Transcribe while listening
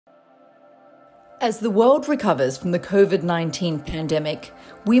As the world recovers from the COVID-19 pandemic,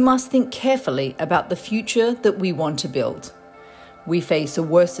 we must think carefully about the future that we want to build. We face a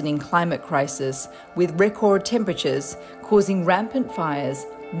worsening climate crisis with record temperatures causing rampant fires,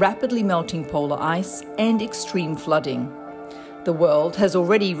 rapidly melting polar ice, and extreme flooding. The world has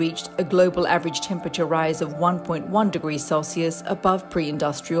already reached a global average temperature rise of 1.1 degrees Celsius above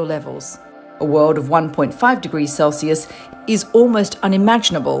pre-industrial levels. A world of 1.5 degrees Celsius is almost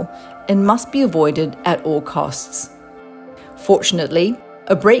unimaginable and must be avoided at all costs. Fortunately,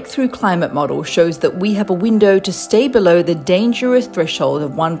 a breakthrough climate model shows that we have a window to stay below the dangerous threshold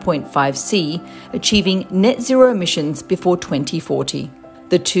of 1.5 C, achieving net zero emissions before 2040.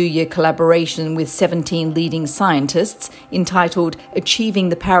 The two-year collaboration with 17 leading scientists, entitled Achieving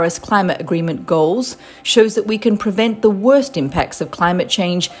the Paris Climate Agreement Goals, shows that we can prevent the worst impacts of climate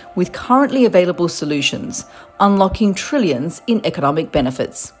change with currently available solutions, unlocking trillions in economic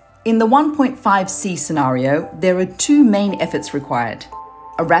benefits. In the 1.5 C scenario, there are two main efforts required: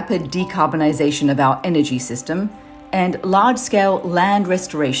 a rapid decarbonisation of our energy system and large-scale land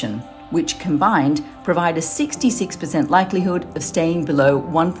restoration, which combined provide a 66% likelihood of staying below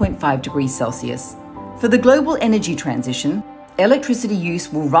 1.5 degrees Celsius. For the global energy transition, electricity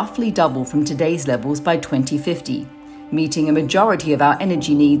use will roughly double from today's levels by 2050, meeting a majority of our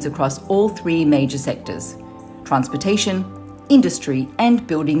energy needs across all three major sectors: transportation, industry, and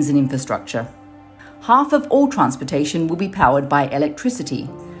buildings and infrastructure. Half of all transportation will be powered by electricity,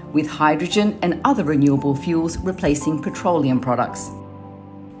 with hydrogen and other renewable fuels replacing petroleum products.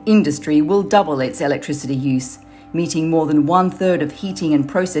 Industry will double its electricity use, meeting more than one-third of heating and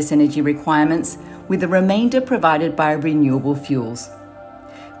process energy requirements, with the remainder provided by renewable fuels.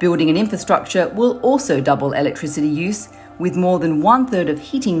 Building and infrastructure will also double electricity use, with more than one-third of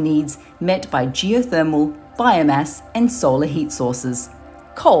heating needs met by geothermal, biomass, and solar heat sources.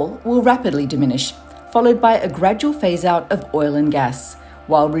 Coal will rapidly diminish, followed by a gradual phase-out of oil and gas,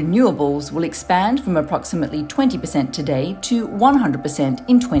 while renewables will expand from approximately 20% today to 100%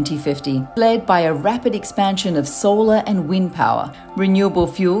 in 2050, led by a rapid expansion of solar and wind power. Renewable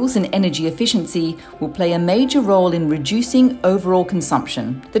fuels and energy efficiency will play a major role in reducing overall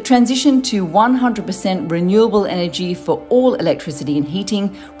consumption. The transition to 100% renewable energy for all electricity and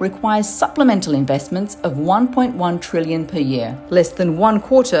heating requires supplemental investments of $1.1 trillion per year, less than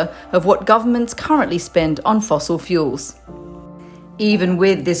 1/4 of what governments currently spend on fossil fuels. Even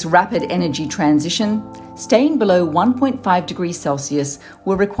with this rapid energy transition, staying below 1.5 degrees Celsius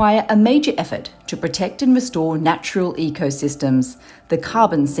will require a major effort to protect and restore natural ecosystems, the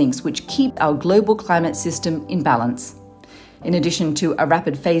carbon sinks which keep our global climate system in balance. In addition to a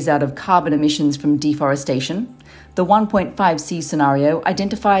rapid phase-out of carbon emissions from deforestation, the 1.5 C scenario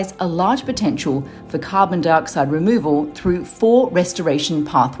identifies a large potential for carbon dioxide removal through 4 restoration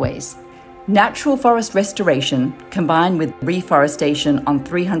pathways. Natural forest restoration, combined with reforestation on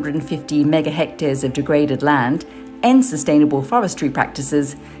 350 megahectares of degraded land and sustainable forestry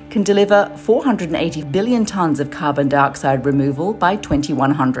practices, can deliver 480 billion tonnes of carbon dioxide removal by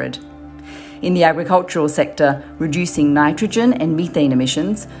 2100. In the agricultural sector, reducing nitrogen and methane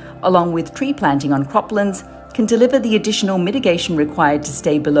emissions, along with tree planting on croplands, can deliver the additional mitigation required to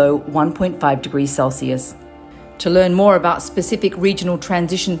stay below 1.5 degrees Celsius. To learn more about specific regional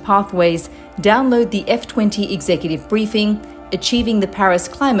transition pathways, download the F20 Executive Briefing, Achieving the Paris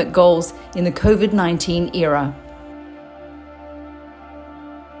Climate Goals in the COVID-19 Era.